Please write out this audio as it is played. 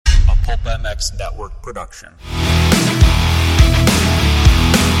Pulp MX Network production.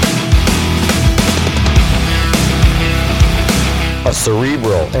 A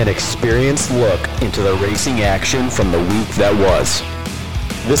cerebral and experienced look into the racing action from the week that was.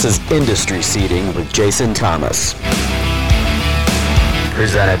 This is Industry Seating with Jason Thomas.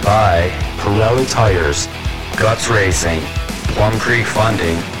 Presented by Pirelli Tires, Guts Racing, Plum Creek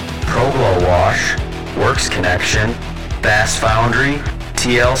Funding, Pro Glow Wash, Works Connection, Bass Foundry,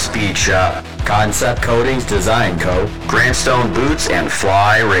 TL Speed Shop, Concept Coatings Design Co., Grandstone Boots, and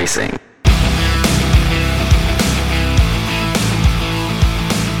Fly Racing.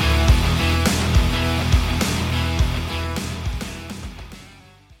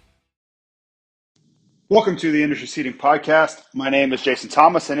 Welcome to the Industry Seating Podcast. My name is Jason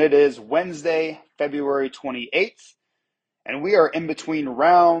Thomas, and it is Wednesday, February 28th, and we are in between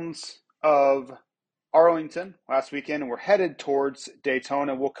rounds of Arlington last weekend, and we're headed towards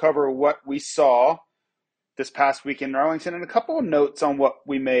Daytona. We'll cover what we saw this past weekend in Arlington and a couple of notes on what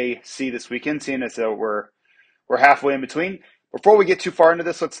we may see this weekend, seeing as though we're halfway in between. Before we get too far into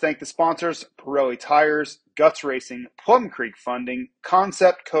this, let's thank the sponsors: Pirelli Tires, Guts Racing, Plum Creek Funding,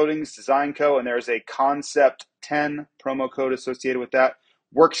 Concept Coatings Design Co., and there's a Concept 10 promo code associated with that.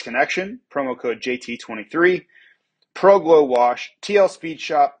 Works Connection, promo code JT23, Pro Glow Wash, TL Speed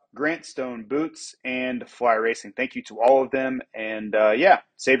Shop, Grantstone Boots, and Fly Racing. Thank you to all of them, and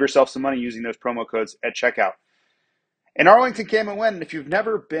save yourself some money using those promo codes at checkout. And Arlington came and went. If you've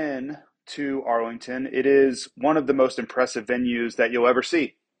never been to Arlington, it is one of the most impressive venues that you'll ever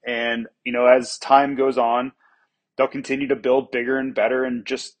see. And, as time goes on, they'll continue to build bigger and better, and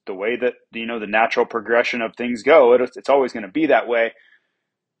just the way that, the natural progression of things go, it's always going to be that way.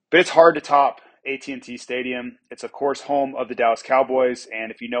 But it's hard to top AT&T Stadium. It's, of course, home of the Dallas Cowboys.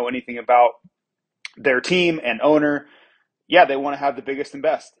 And if you know anything about their team and owner, they want to have the biggest and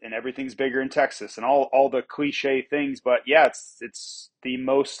best, and everything's bigger in Texas and all the cliche things. But it's the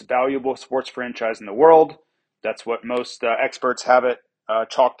most valuable sports franchise in the world. That's what most experts have it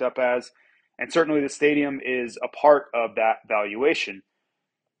chalked up as. And certainly the stadium is a part of that valuation.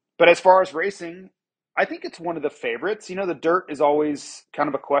 But as far as racing, I think it's one of the favorites. The dirt is always kind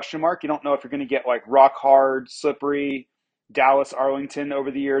of a question mark. You don't know if you're going to get like rock hard, slippery Dallas Arlington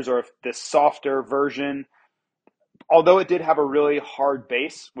over the years, or if this softer version, although it did have a really hard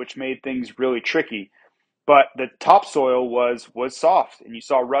base, which made things really tricky. But the topsoil was soft, and you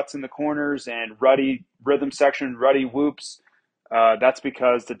saw ruts in the corners and ruddy rhythm section, ruddy whoops. That's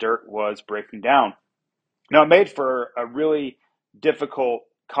because the dirt was breaking down. Now, it made for a really difficult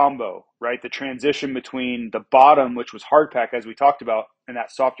combo, right? The transition between the bottom, which was hard pack, as we talked about, and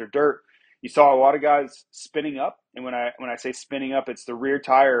that softer dirt. You saw a lot of guys spinning up, and when I say spinning up, it's the rear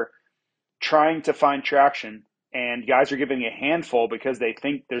tire trying to find traction. And guys are giving a handful because they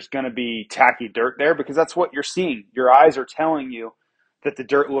think there's going to be tacky dirt there, because that's what you're seeing. Your eyes are telling you that the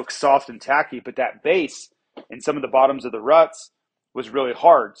dirt looks soft and tacky, but that base in some of the bottoms of the ruts was really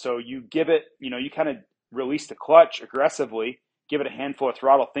hard. So you give it, you kind of release the clutch aggressively, give it a handful of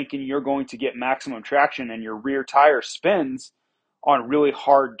throttle, thinking you're going to get maximum traction, and your rear tire spins on really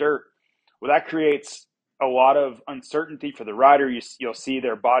hard dirt. Well, that creates a lot of uncertainty for the rider. You'll see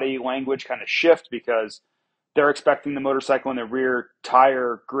their body language kind of shift, because they're expecting the motorcycle and the rear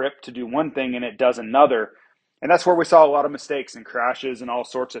tire grip to do one thing, and it does another. And that's where we saw a lot of mistakes and crashes and all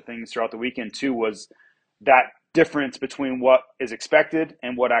sorts of things throughout the weekend too, was that difference between what is expected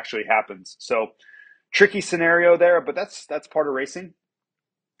and what actually happens. So tricky scenario there, but that's part of racing.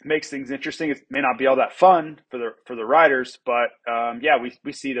 It makes things interesting. It may not be all that fun for the riders, but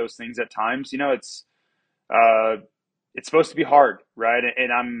we see those things at times. It's supposed to be hard, right?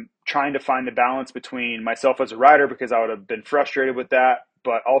 And I'm trying to find the balance between myself as a rider, because I would have been frustrated with that,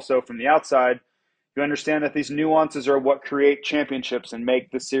 but also from the outside, you understand that these nuances are what create championships and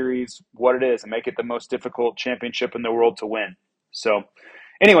make the series what it is, and make it the most difficult championship in the world to win. So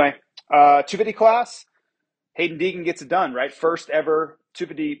anyway, 250 class, Hayden Deegan gets it done, right? First ever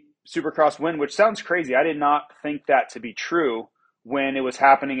 250 Supercross win, which sounds crazy. I did not think that to be true when it was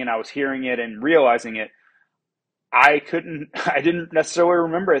happening and I was hearing it and realizing it. I didn't necessarily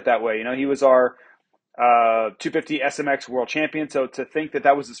remember it that way. He was our 250 SMX world champion. So to think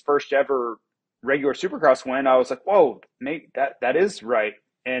that was his first ever regular Supercross win, I was like, whoa, Nate, that is right.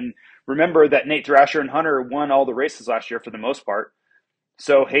 And remember that Nate Thrasher and Hunter won all the races last year for the most part.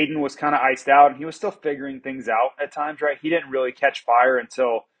 So Hayden was kind of iced out, and he was still figuring things out at times, right? He didn't really catch fire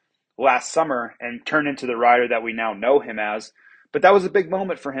until last summer and turned into the rider that we now know him as. But that was a big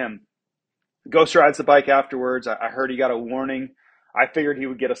moment for him. Ghost rides the bike afterwards. I heard he got a warning. I figured he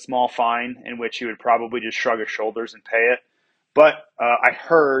would get a small fine, in which he would probably just shrug his shoulders and pay it. But I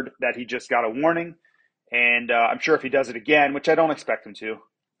heard that he just got a warning, and I'm sure if he does it again, which I don't expect him to,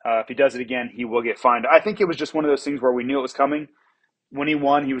 if he does it again, he will get fined. I think it was just one of those things where we knew it was coming. When he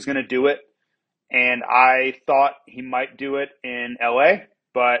won, he was going to do it, and I thought he might do it in LA,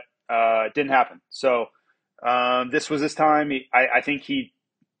 but it didn't happen. So this was his time. I think he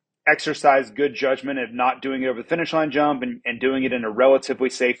exercised good judgment of not doing it over the finish line jump and doing it in a relatively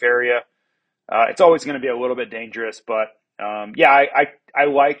safe area. It's always going to be a little bit dangerous, but I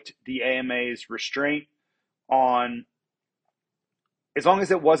liked the AMA's restraint on, as long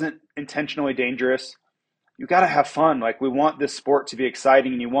as it wasn't intentionally dangerous. You got to have fun. Like, we want this sport to be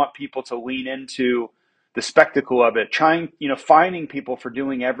exciting, and you want people to lean into the spectacle of it. Finding people for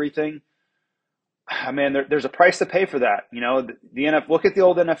doing everything. Man, there's a price to pay for that. The NFL. Look at the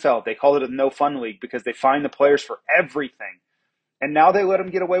old NFL. They called it a no fun league because they fined the players for everything, and now they let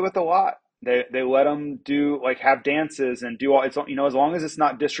them get away with a lot. They let them have dances and do all. It's as long as it's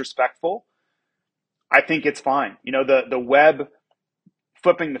not disrespectful, I think it's fine. The web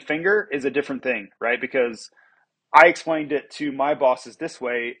flipping the finger is a different thing, right? Because I explained it to my bosses this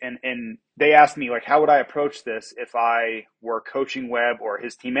way, and they asked me, how would I approach this if I were coaching Webb or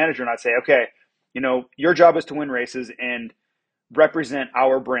his team manager? And I'd say, okay, your job is to win races and represent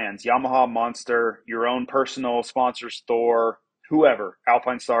our brands, Yamaha, Monster, your own personal sponsors, Thor, whoever,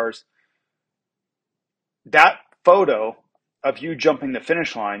 Alpine Stars. That photo of you jumping the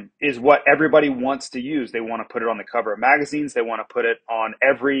finish line is what everybody wants to use. They want to put it on the cover of magazines. They want to put it on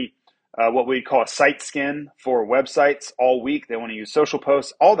every what we call a site skin for websites all week. They want to use social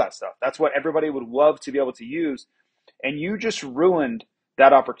posts, all that stuff. That's what everybody would love to be able to use. And you just ruined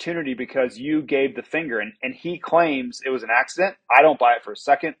that opportunity because you gave the finger. And he claims it was an accident. I don't buy it for a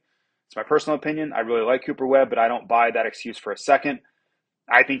second. It's my personal opinion. I really like Cooper Webb, but I don't buy that excuse for a second.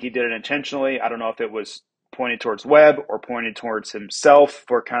 I think he did it intentionally. I don't know if it was pointed towards Webb or pointed towards himself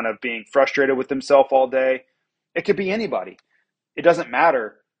for kind of being frustrated with himself all day. It could be anybody. It doesn't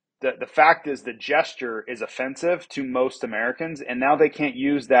matter. The fact is the gesture is offensive to most Americans, and now they can't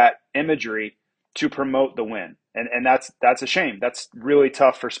use that imagery to promote the win. And that's a shame. That's really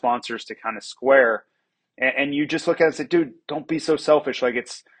tough for sponsors to kind of square. And you just look at it and say, dude, don't be so selfish.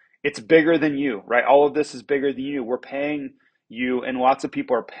 It's bigger than you, right? All of this is bigger than you. We're paying you, and lots of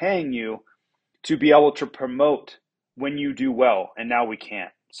people are paying you to be able to promote when you do well, and now we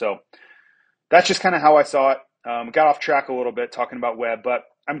can't. So that's just kind of how I saw it. Got off track a little bit talking about Webb, but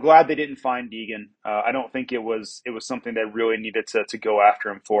I'm glad they didn't find Deegan. I don't think it was something they really needed to go after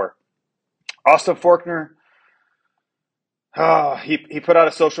him for. Austin Forkner, he put out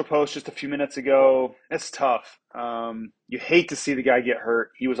a social post just a few minutes ago. It's tough. You hate to see the guy get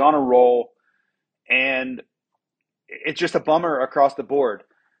hurt. He was on a roll, and it's just a bummer across the board.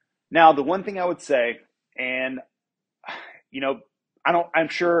 Now, the one thing I would say, and I'm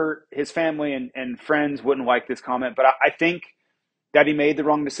sure his family and friends wouldn't like this comment, but I think that he made the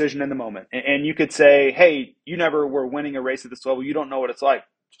wrong decision in the moment. And you could say, hey, you never were winning a race at this level. You don't know what it's like.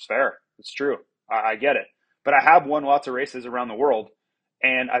 It's fair. It's true. I get it. But I have won lots of races around the world,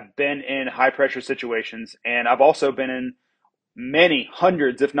 and I've been in high pressure situations, and I've also been in many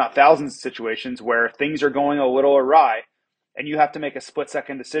hundreds, if not thousands of situations where things are going a little awry, and you have to make a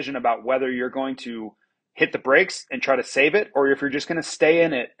split-second decision about whether you're going to hit the brakes and try to save it, or if you're just going to stay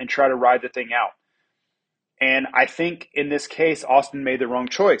in it and try to ride the thing out. And I think in this case, Austin made the wrong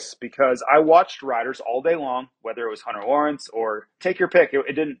choice, because I watched riders all day long, whether it was Hunter Lawrence or take your pick.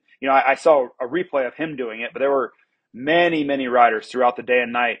 It didn't, I saw a replay of him doing it, but there were many, many riders throughout the day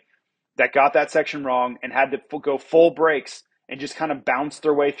and night that got that section wrong and had to go full brakes and just kind of bounce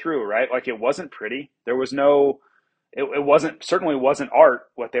their way through, right? It wasn't pretty. There was no, it certainly wasn't art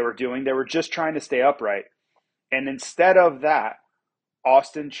what they were doing. They were just trying to stay upright. And instead of that,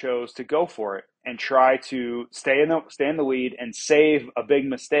 Austin chose to go for it and try to stay in the lead and save a big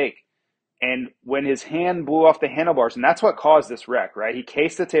mistake. And when his hand blew off the handlebars, and that's what caused this wreck, right? He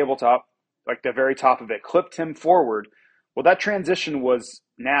cased the tabletop, the very top of it, clipped him forward. Well, that transition was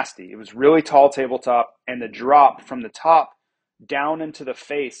nasty. It was really tall tabletop, and the drop from the top down into the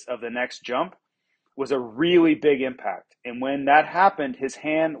face of the next jump was a really big impact. And when that happened, his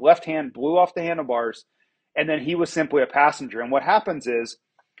left hand blew off the handlebars, and then he was simply a passenger. And what happens is,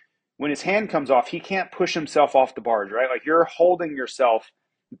 when his hand comes off, he can't push himself off the bars, right? You're holding yourself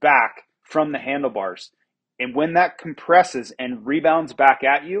back from the handlebars. And when that compresses and rebounds back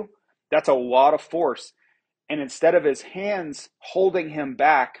at you, that's a lot of force. And instead of his hands holding him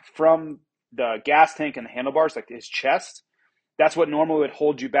back from the gas tank and the handlebars, his chest, that's what normally would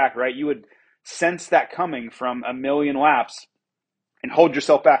hold you back, right? You would sense that coming from a million laps and hold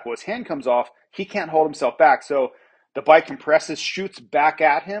yourself back. Well, his hand comes off, he can't hold himself back. So The bike compresses, shoots back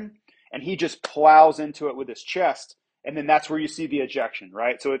at him, and he just plows into it with his chest. And then that's where you see the ejection,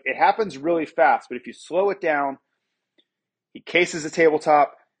 right? So it happens really fast, but if you slow it down, he cases the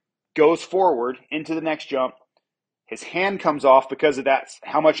tabletop, goes forward into the next jump. His hand comes off because of that,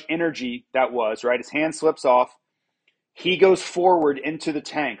 how much energy that was, right? His hand slips off. He goes forward into the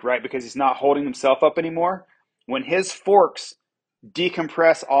tank, right? Because he's not holding himself up anymore. When his forks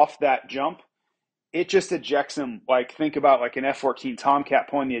decompress off that jump, it just ejects him. Like, think about like an F-14 Tomcat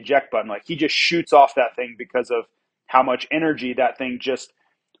pulling the eject button. Like, he just shoots off that thing because of how much energy that thing just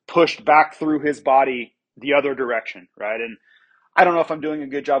pushed back through his body the other direction, right? And I don't know if I'm doing a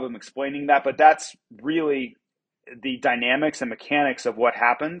good job of explaining that, but that's really the dynamics and mechanics of what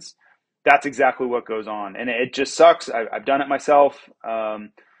happens. That's exactly what goes on. And it just sucks. I've done it myself.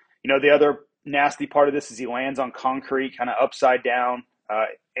 The other nasty part of this is he lands on concrete, kind of upside down.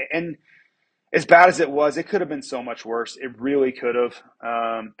 And as bad as it was, it could have been so much worse. It really could have.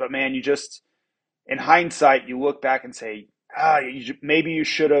 But man, in hindsight, you look back and say, maybe you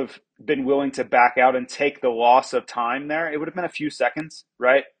should have been willing to back out and take the loss of time there. It would have been a few seconds,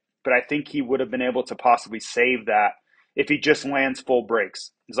 right? But I think he would have been able to possibly save that if he just lands full brakes.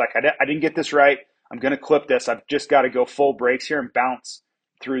 He's like, I didn't get this right. I'm going to clip this. I've just got to go full brakes here and bounce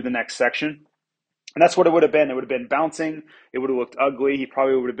through the next section. And that's what it would have been. It would have been bouncing. It would have looked ugly. He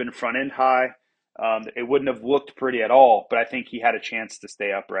probably would have been front end high. It wouldn't have looked pretty at all, but I think he had a chance to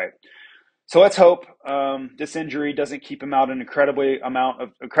stay upright. So let's hope this injury doesn't keep him out an incredible amount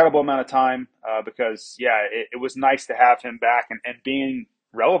of time because, it was nice to have him back and being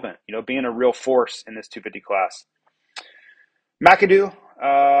relevant, being a real force in this 250 class. McAdoo,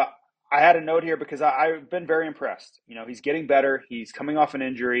 I had a note here because I've been very impressed. He's getting better. He's coming off an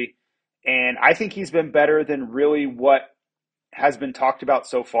injury, and I think he's been better than really what has been talked about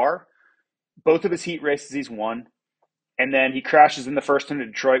so far. Both of his heat races he's won. And then he crashes in the first one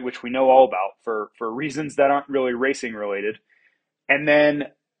in Detroit, which we know all about for reasons that aren't really racing related. And then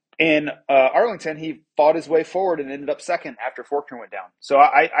in Arlington, he fought his way forward and ended up second after Forkner went down. So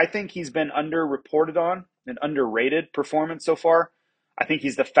I think he's been underreported on, an underrated performance so far. I think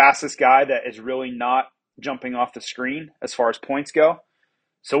he's the fastest guy that is really not jumping off the screen as far as points go.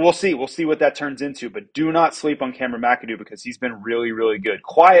 So we'll see. We'll see what that turns into. But do not sleep on Cameron McAdoo because he's been really, really good.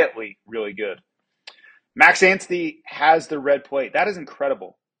 Quietly, really good. Max Anstey has the red plate. That is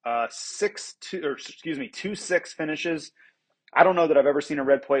incredible. 2-6 finishes. I don't know that I've ever seen a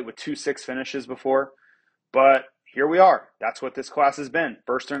red plate with 2-6 finishes before, but here we are. That's what this class has been.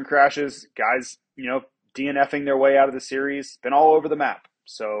 First turn crashes, guys, DNFing their way out of the series, been all over the map.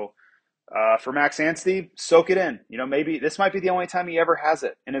 So for Max Anstey, soak it in. Maybe this might be the only time he ever has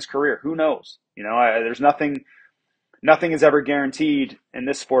it in his career. Who knows? There's nothing is ever guaranteed in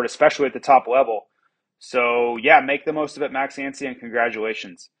this sport, especially at the top level. So, make the most of it, Max Anstey, and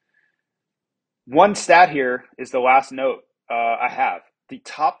congratulations. One stat here is the last note I have. The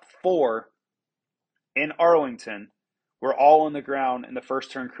top 4 in Arlington were all on the ground in the first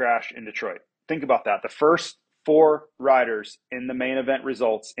turn crash in Detroit. Think about that. The first 4 riders in the main event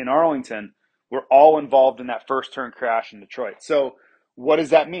results in Arlington were all involved in that first turn crash in Detroit. So, what does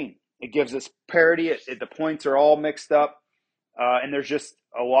that mean? It gives us parity. The points are all mixed up. And there's just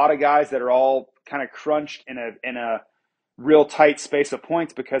a lot of guys that are all kind of crunched in a real tight space of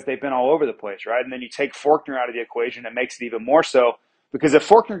points because they've been all over the place, right? And then you take Forkner out of the equation, it makes it even more so because if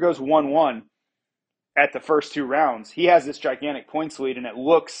Forkner goes 1-1 at the first 2 rounds, he has this gigantic points lead, and it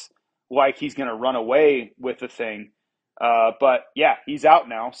looks like he's going to run away with the thing. But he's out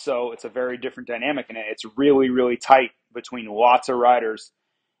now, so it's a very different dynamic, and it's really, really tight between lots of riders.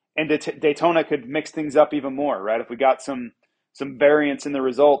 And Daytona could mix things up even more, right? If we got some variance in the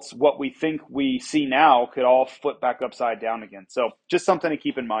results, what we think we see now could all flip back upside down again. So just something to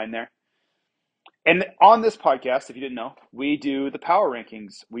keep in mind there. And on this podcast, if you didn't know, we do the power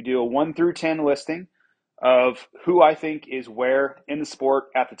rankings. We do a 1 through 10 listing of who I think is where in the sport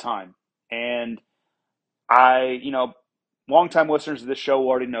at the time. And longtime listeners of this show will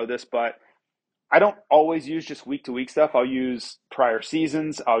already know this, but I don't always use just week-to-week stuff. I'll use prior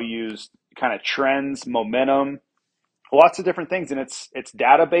seasons. I'll use kind of trends, momentum, lots of different things. And it's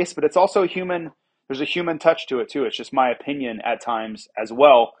data-based, but it's also human. There's a human touch to it, too. It's just my opinion at times as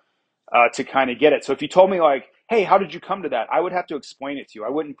well to kind of get it. So if you told me, like, hey, how did you come to that? I would have to explain it to you. I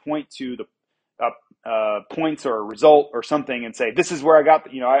wouldn't point to the points or a result or something and say, this is where I got,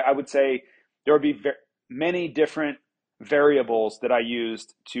 I would say there would be many different variables that I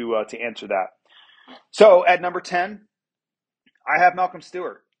used to answer that. So at number 10, I have Malcolm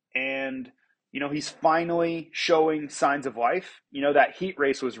Stewart, and he's finally showing signs of life. That heat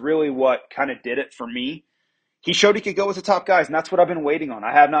race was really what kind of did it for me. he showed he could go with the top guys, and that's what I've been waiting on.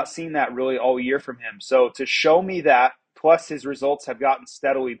 I have not seen that really all year from him. So to show me that, plus his results have gotten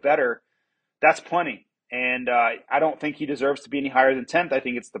steadily better, that's plenty. And I don't think he deserves to be any higher than 10th. I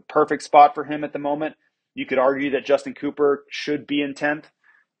think it's the perfect spot for him at the moment. You could argue that Justin Cooper should be in 10th,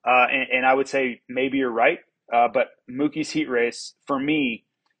 and I would say maybe you're right. But Mookie's heat race, for me,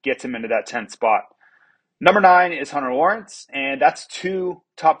 gets him into that 10th spot. Number 9 is Hunter Lawrence, and that's 2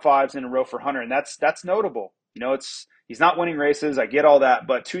 top 5s in a row for Hunter, and that's notable. He's not winning races. I get all that,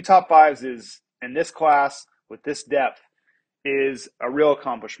 but 2 top 5s is in this class with this depth is a real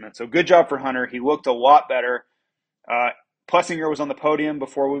accomplishment. So good job for Hunter. He looked a lot better. Plessinger was on the podium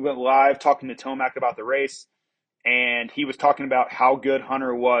before we went live talking to Tomac about the race, and he was talking about how good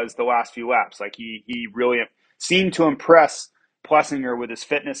Hunter was the last few laps. Like he really seemed to impress Plessinger with his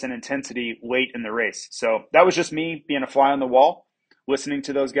fitness and intensity late in the race. So that was just me being a fly on the wall, listening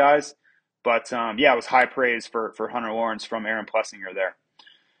to those guys. But it was high praise for Hunter Lawrence from Aaron Plessinger there.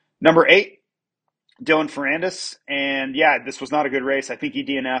 Number 8, Dylan Ferrandis. And this was not a good race. I think he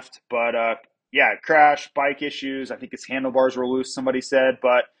DNF'd, but crash, bike issues. I think his handlebars were loose, somebody said,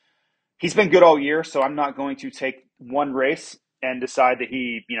 but he's been good all year. So I'm not going to take one race and decide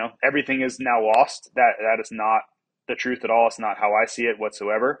that everything is now lost. That is not the truth at all. It's not how I see it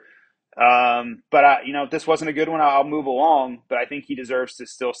whatsoever. This wasn't a good one. I'll move along, but I think he deserves to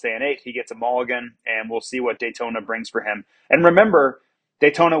still stay in 8th. He gets a mulligan, and we'll see what Daytona brings for him. And remember,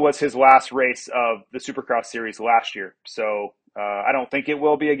 Daytona was his last race of the Supercross series last year. So I don't think it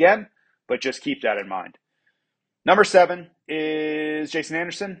will be again, but just keep that in mind. Number 7 is Jason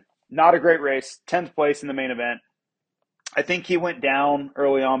Anderson. Not a great race, 10th place in the main event. I think he went down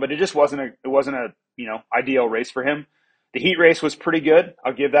early on, but it just wasn't a ideal race for him. The heat race was pretty good.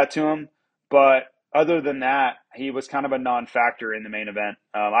 I'll give that to him. But other than that, he was kind of a non-factor in the main event.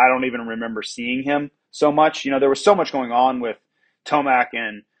 I don't even remember seeing him so much. There was so much going on with Tomac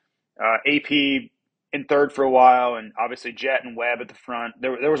and AP in third for a while, and obviously Jet and Webb at the front.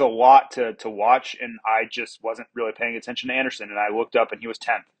 There was a lot to watch, and I just wasn't really paying attention to Anderson. And I looked up, and he was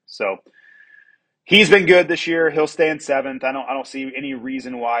 10th. So he's been good this year. He'll stay in 7th. I don't see any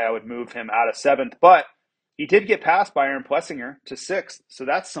reason why I would move him out of 7th. But he did get passed by Aaron Plessinger to 6th, so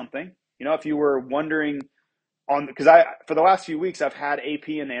that's something. If you were wondering because for the last few weeks I've had AP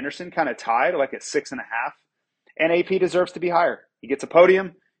and Anderson kind of tied, like at 6.5, and AP deserves to be higher. He gets a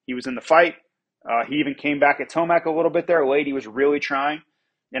podium. He was in the fight. He even came back at Tomac a little bit there late. He was really trying,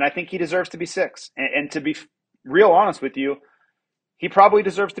 and I think he deserves to be 6. And to be real honest with you, he probably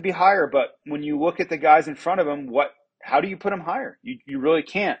deserves to be higher. But when you look at the guys in front of him, how do you put him higher? You really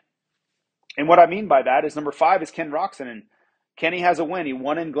can't. And what I mean by that is number 5 is Ken Roczen. And Kenny has a win. He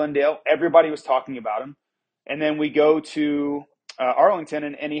won in Glendale. Everybody was talking about him. And then we go to Arlington,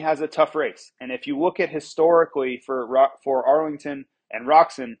 and he has a tough race. And if you look at historically for Arlington and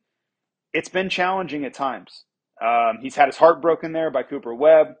Roczen, it's been challenging at times. He's had his heart broken there by Cooper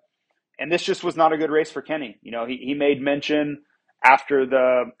Webb. And this just was not a good race for Kenny. He made mention after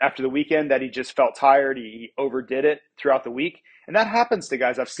the weekend that he just felt tired. He overdid it throughout the week. And that happens to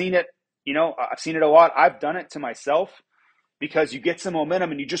guys. I've seen it. I've seen it a lot. I've done it to myself because you get some momentum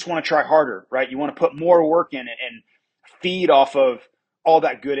and you just want to try harder, right? You want to put more work in it and feed off of all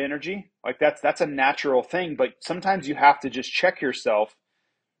that good energy. Like that's a natural thing, but sometimes you have to just check yourself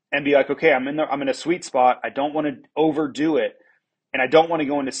and be like, okay, I'm in a sweet spot. I don't want to overdo it, and I don't want to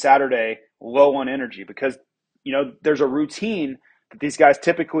go into Saturday low on energy because there's a routine that these guys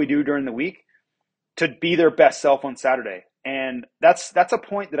typically do during the week to be their best self on Saturday. And that's a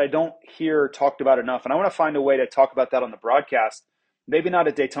point that I don't hear talked about enough. And I want to find a way to talk about that on the broadcast. Maybe not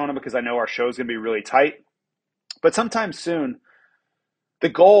at Daytona because I know our show is going to be really tight. But sometime soon, the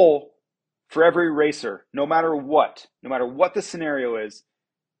goal for every racer, no matter what the scenario is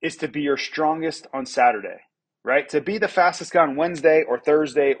to be your strongest on Saturday, right? To be the fastest guy on Wednesday or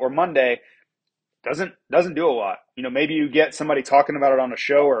Thursday or Monday doesn't do a lot. Maybe you get somebody talking about it on a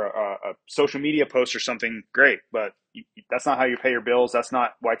show or a social media post or something, great. But that's not how you pay your bills. That's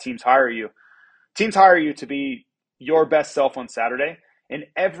not why teams hire you. Teams hire you to be your best self on Saturday. And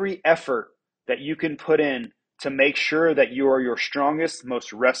every effort that you can put in to make sure that you are your strongest,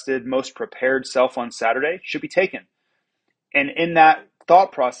 most rested, most prepared self on Saturday should be taken. And in that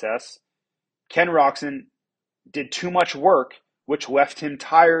thought process, Ken Roczen did too much work, which left him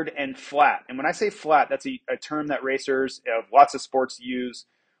tired and flat. And when I say flat, that's a term that racers of lots of sports use.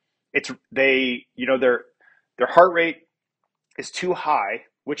 Their heart rate is too high,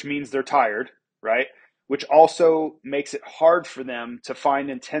 which means they're tired, right? Which also makes it hard for them to find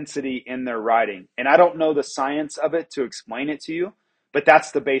intensity in their riding. And I don't know the science of it to explain it to you, but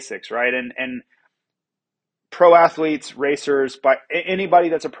that's the basics, right? And pro athletes, racers, but anybody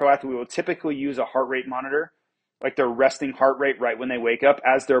that's a pro athlete will typically use a heart rate monitor, like their resting heart rate right when they wake up,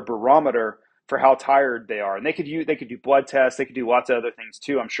 as their barometer for how tired they are. And they could do blood tests, they could do lots of other things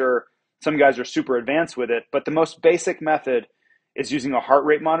too. I'm sure some guys are super advanced with it, but the most basic method is using a heart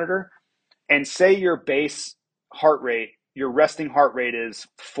rate monitor. And say your base heart rate, your resting heart rate is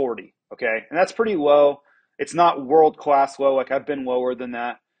 40, okay? And that's pretty low. It's not world class low. Like I've been lower than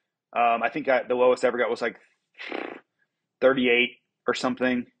that. I think the lowest I ever got was like 38 or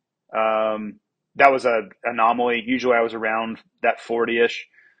something. That was an anomaly. Usually I was around that 40-ish.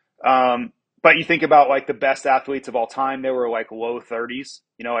 But you think about like the best athletes of all time, they were like low 30s,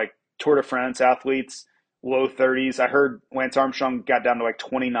 like Tour de France athletes, low 30s. I heard Lance Armstrong got down to like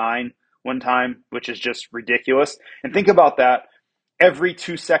 29 one time, which is just ridiculous. And think about that. Every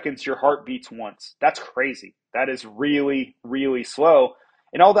 2 seconds, your heart beats once. That's crazy. That is really, really slow.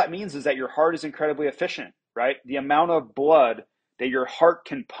 And all that means is that your heart is incredibly efficient, right? The amount of blood that your heart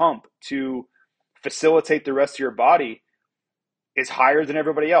can pump to facilitate the rest of your body is higher than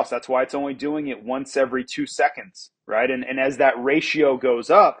everybody else. That's why it's only doing it once every 2 seconds, right? And as that ratio goes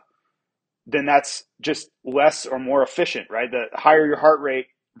up, then that's just less or more efficient, right? The higher your heart rate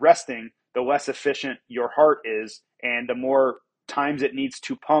resting, the less efficient your heart is, and the more times it needs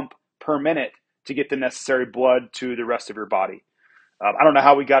to pump per minute to get the necessary blood to the rest of your body. I don't know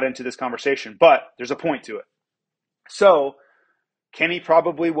how we got into this conversation, but there's a point to it. So Kenny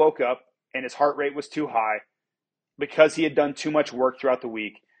probably woke up and his heart rate was too high because he had done too much work throughout the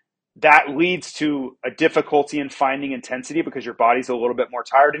week. That leads to a difficulty in finding intensity because your body's a little bit more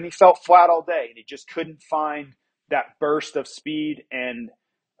tired, and he felt flat all day and he just couldn't find that burst of speed and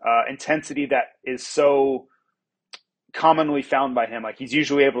intensity that is so commonly found by him. Like he's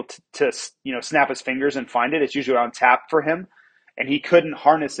usually able to snap his fingers and find it. It's usually on tap for him, and he couldn't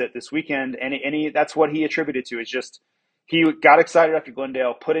harness it this weekend. And that's what he attributed to. Is just he got excited after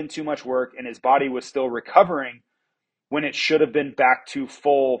Glendale, put in too much work, and his body was still recovering when it should have been back to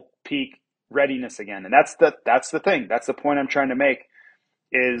full peak readiness again. And that's the thing. That's the point I'm trying to make.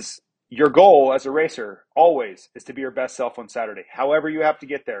 Is your goal as a racer always is to be your best self on Saturday. However you have to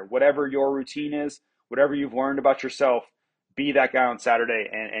get there, whatever your routine is, whatever you've learned about yourself, be that guy on Saturday.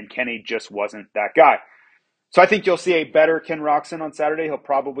 And Kenny just wasn't that guy. So I think you'll see a better Ken Roczen on Saturday. He'll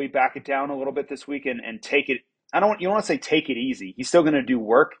probably back it down a little bit this week and take it. You don't want to say take it easy. He's still going to do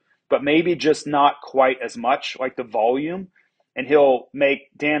work, but maybe just not quite as much, like the volume. And he'll make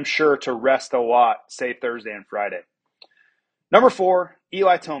damn sure to rest a lot, say Thursday and Friday. Number 4,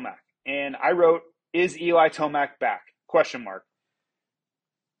 Eli Tomac. And I wrote, is Eli Tomac back? Question mark.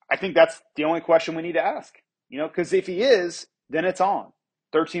 I think that's the only question we need to ask. Because if he is, then it's on.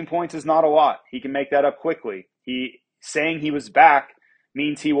 13 points is not a lot. He can make that up quickly. Saying he was back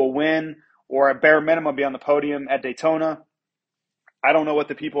means he will win or at bare minimum be on the podium at Daytona. I don't know what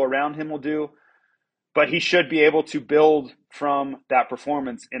the people around him will do, but he should be able to build from that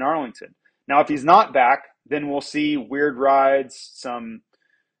performance in Arlington. Now, if he's not back, then we'll see weird rides, some,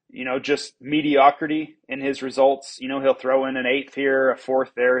 just mediocrity in his results. He'll throw in an 8th here, a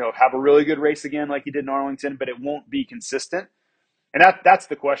 4th there. He'll have a really good race again like he did in Arlington, but it won't be consistent. And that's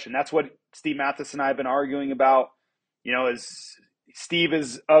the question. That's what Steve Mathis and I have been arguing about. Is Steve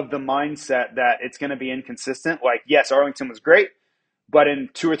is of the mindset that it's going to be inconsistent. Like, yes, Arlington was great, but in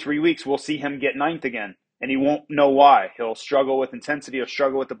 2 or 3 weeks, we'll see him get 9th again, and he won't know why. He'll struggle with intensity. He'll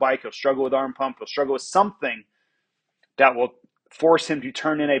struggle with the bike. He'll struggle with arm pump. He'll struggle with something that will force him to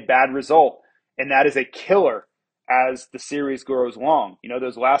turn in a bad result, and that is a killer as the series grows long.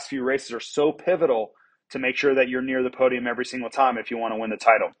 Those last few races are so pivotal to make sure that you're near the podium every single time if you want to win the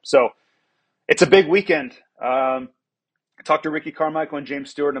title. So it's a big weekend. I talked to Ricky Carmichael and James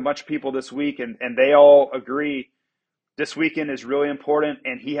Stewart and a bunch of people this week, and they all agree this weekend is really important,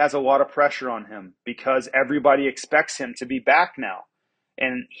 and he has a lot of pressure on him because everybody expects him to be back now.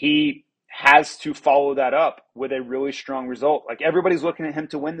 And he has to follow that up with a really strong result. Like, everybody's looking at him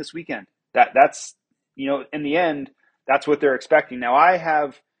to win this weekend. That's in the end, that's what they're expecting. Now, I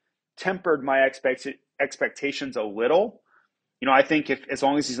have tempered my expectations a little. I think as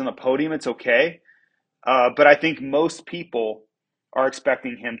long as he's on the podium, it's okay. But I think most people are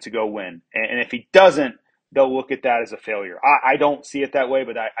expecting him to go win. And if he doesn't, they'll look at that as a failure. I don't see it that way,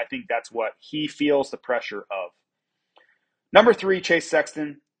 but I think that's what he feels the pressure of. Number 3, Chase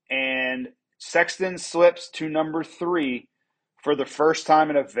Sexton. And Sexton slips to number 3 for the first time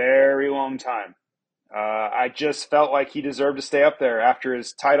in a very long time. I just felt like he deserved to stay up there after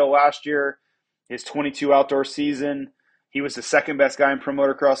his title last year, his 22 outdoor season. He was the second best guy in pro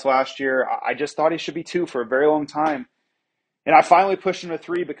motocross last year. I just thought he should be 2 for a very long time. And I finally pushed him to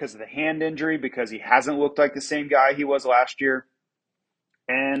 3 because of the hand injury, because he hasn't looked like the same guy he was last year.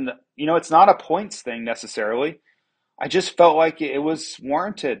 And, it's not a points thing necessarily. I just felt like it was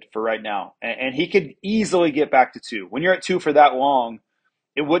warranted for right now. And he could easily get back to 2. When you're at 2 for that long,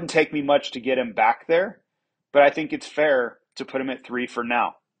 it wouldn't take me much to get him back there. But I think it's fair to put him at 3 for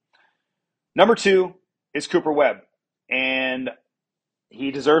now. Number 2 is Cooper Webb. And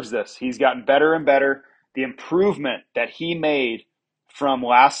he deserves this. He's gotten better and better. The improvement that he made from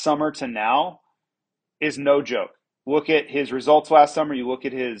last summer to now is no joke. Look at his results last summer. You look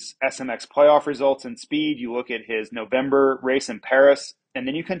at his SMX playoff results in speed. You look at his November race in Paris. And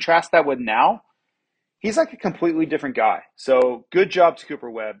then you contrast that with now. He's like a completely different guy. So good job to Cooper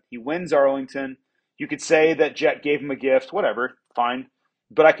Webb. He wins Arlington. You could say that Jet gave him a gift. Whatever. Fine.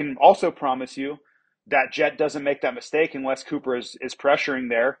 But I can also promise you that Jet doesn't make that mistake unless Cooper is pressuring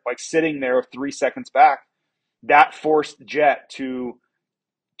there, like sitting there 3 seconds back. That forced Jet to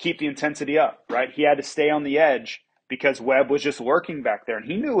keep the intensity up, right? He had to stay on the edge because Webb was just lurking back there. And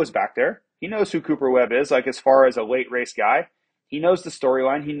he knew it was back there. He knows who Cooper Webb is, like as far as a late race guy. He knows the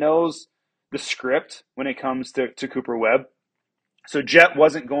storyline. He knows the script when it comes to Cooper Webb. So Jet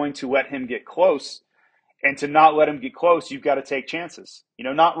wasn't going to let him get close. And to not let him get close, you've got to take chances.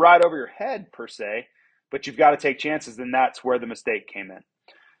 Not right over your head per se, but you've got to take chances. And that's where the mistake came in.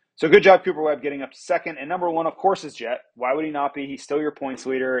 So good job, Cooper Webb, getting up to 2nd. And number 1, of course, is Jet. Why would he not be? He's still your points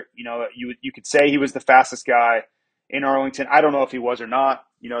leader. You could say he was the fastest guy in Arlington. I don't know if he was or not.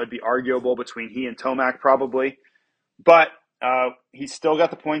 It'd be arguable between he and Tomac probably. But he's still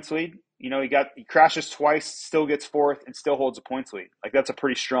got the points lead. He crashes twice, still gets 4th, and still holds a points lead. Like, that's a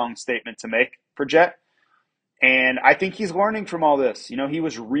pretty strong statement to make for Jet. And I think he's learning from all this. He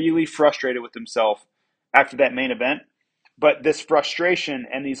was really frustrated with himself after that main event. But this frustration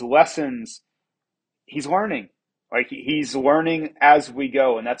and these lessons, he's learning. Like, he's learning as we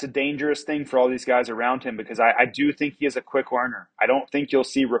go. And that's a dangerous thing for all these guys around him, because I do think he is a quick learner. I don't think you'll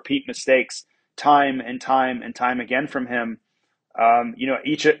see repeat mistakes time and time and time again from him.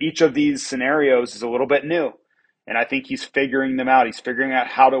 Each of these scenarios is a little bit new. And I think he's figuring them out. He's figuring out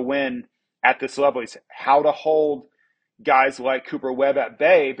how to win at this level. He's how to hold guys like Cooper Webb at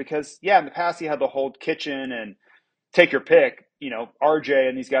bay, because, in the past he had to hold Kitchen and take your pick, RJ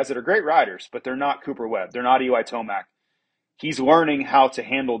and these guys that are great riders, but they're not Cooper Webb. They're not Eli Tomac. He's learning how to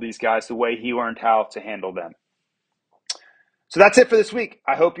handle these guys the way he learned how to handle them. So that's it for this week.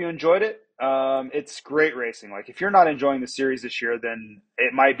 I hope you enjoyed it. It's great racing. Like, if you're not enjoying the series this year, then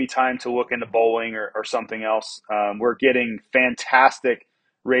it might be time to look into bowling or something else. We're getting fantastic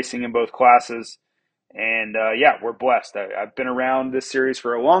racing in both classes. And we're blessed. I've been around this series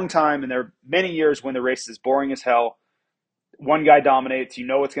for a long time, and there are many years when the race is boring as hell. One guy dominates. You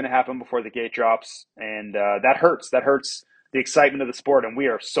know what's going to happen before the gate drops, and that hurts. That hurts the excitement of the sport, and we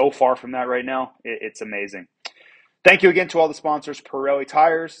are so far from that right now. It's amazing. Thank you again to all the sponsors: Pirelli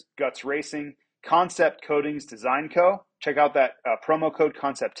Tires, Guts Racing, Concept Coatings Design Co. Check out that promo code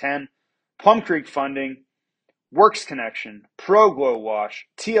Concept10, Plum Creek Funding, Works Connection, Pro Glow Wash,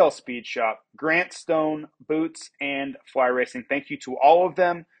 TL Speed Shop, Grant Stone Boots, and Fly Racing. Thank you to all of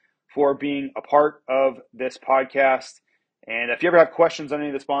them for being a part of this podcast. And if you ever have questions on any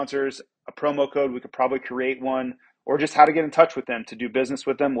of the sponsors, a promo code, we could probably create one, or just how to get in touch with them to do business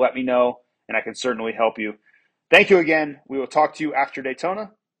with them, let me know, and I can certainly help you. Thank you again. We will talk to you after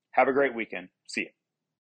Daytona. Have a great weekend. See you.